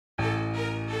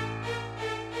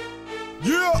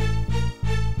Yeah.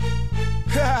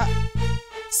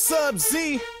 Sub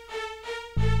Z.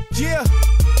 Yeah.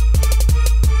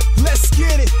 Let's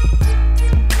get it.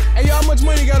 Hey, yo, how much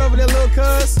money you got over there, little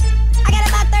cuz? I got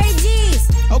about 30 G's.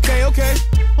 Okay, okay.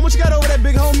 How much you got over there,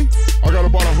 big homie? I got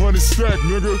about 100 stack,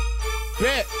 nigga.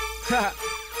 Bet.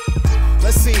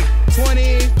 Let's see.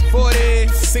 20, 40,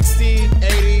 60,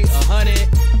 80, 100,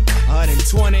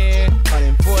 120,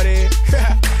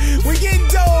 140. We getting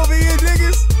dough over here,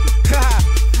 niggas.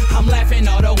 I'm laughing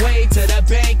all the way to the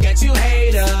bank at you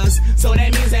haters. So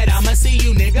that means that I'ma see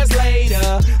you niggas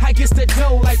later. I gets the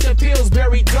dough like the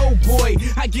Pillsbury Doughboy.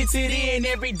 I gets it in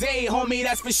every day, homie,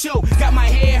 that's for sure. Got my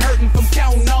head hurting from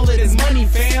counting all of this money,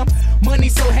 fam. Money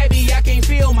so heavy I can't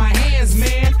feel my hands,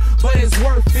 man. But it's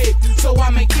worth it, so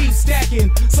I'ma keep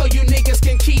stacking. So you niggas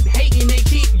can keep hating and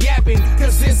keep yapping.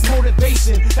 Cause it's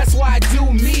motivation, that's why I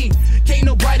do me. Can't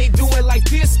nobody do it like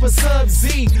this for Sub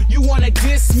Z. You wanna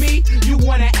diss me? You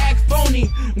wanna act phony?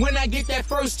 When I get that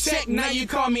first check, now you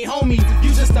call me homie.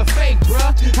 You just a fake,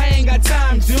 bruh. I ain't got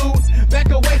time, dude.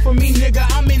 Back away from me, nigga.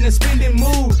 I'm in the spending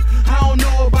mood. I don't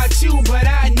know about you, but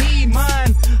I need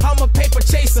mine. I'm a paper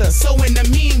chaser, so in the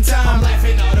meantime, I'm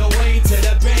laughing all the way to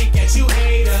the bank at you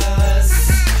haters.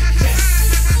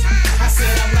 Yes, I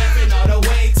said I'm laughing all the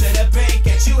way to the bank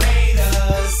at you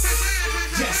haters.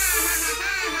 Yes.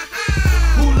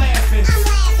 Who laughing?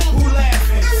 Who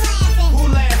laughing? Who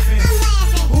laughing?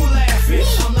 Who laughing?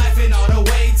 I'm laughing all the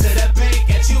way to the bank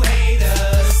at you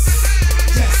haters.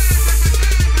 Yes.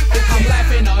 I'm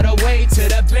laughing all the way to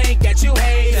the bank at you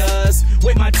haters.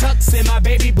 With my tux and my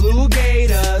baby blue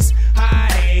gators.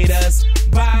 Hi haters,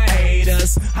 bye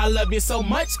haters. I love you so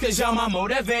much cause y'all my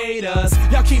motivators.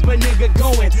 Y'all keep a nigga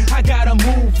going, I gotta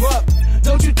move up.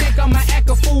 Don't you think I'ma act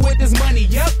a fool with this money?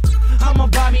 Yup. I'ma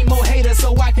buy me more haters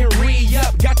so I can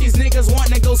re-up. Got these niggas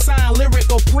wanting to go sign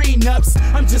lyrical prenups.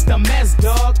 I'm just a mess,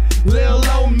 dog. Lil'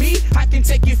 old me, I can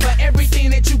take you for everything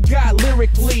that you got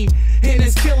lyrically. And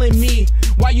it's killing me.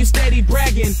 Why you steady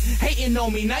bragging, hating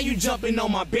on me, now you jumping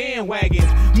on my bandwagon.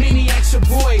 Maniac's your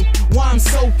boy, why I'm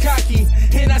so cocky.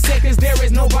 And I said cause there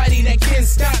is nobody that can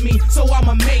stop me. So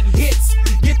I'ma make hits,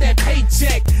 get that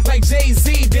paycheck like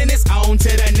Jay-Z, then it's on to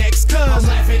the next cuz. I'm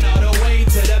laughing all the way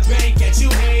to the bank at you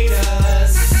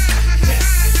haters.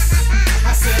 Yes,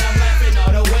 I said I'm laughing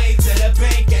all the way to the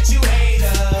bank at you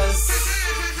haters.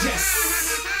 Yes.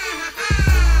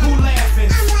 Who laughing?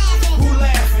 Who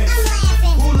laughing?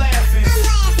 Who laughing?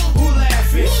 Who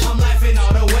laughing? I'm laughing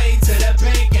all the way to the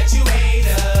bank at you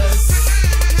haters.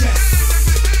 Yes.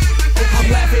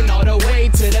 I'm laughing all the way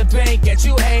to the bank at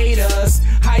you haters.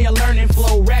 Higher learning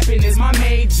flow, rapping is my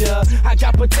major. I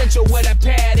got potential with a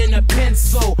pad and a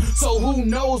pencil. So who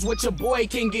knows what your boy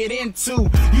can get into?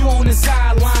 You on the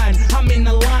sideline, I'm in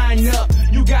the lineup.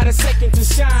 You got a second to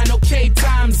shine, okay,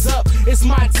 time's up. It's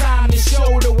my time to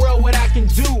show the world what I can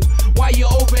do. Why you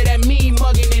over that me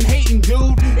mugging and hating,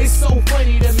 dude? It's so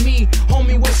funny to me,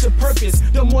 homie, what's your purpose?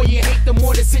 The more you hate, the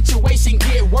more the situation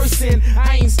get worse. And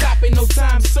I ain't stopping no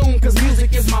time soon, cause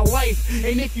music is my life.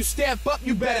 And if you step up,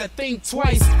 you better think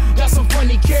twice. Got some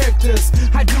funny characters,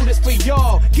 I do this for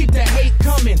y'all. Keep the hate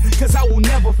coming, cause I will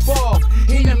never fall.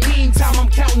 In the meantime, I'm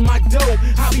counting my dough.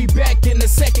 I'll be back in a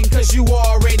second, cause you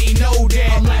already know that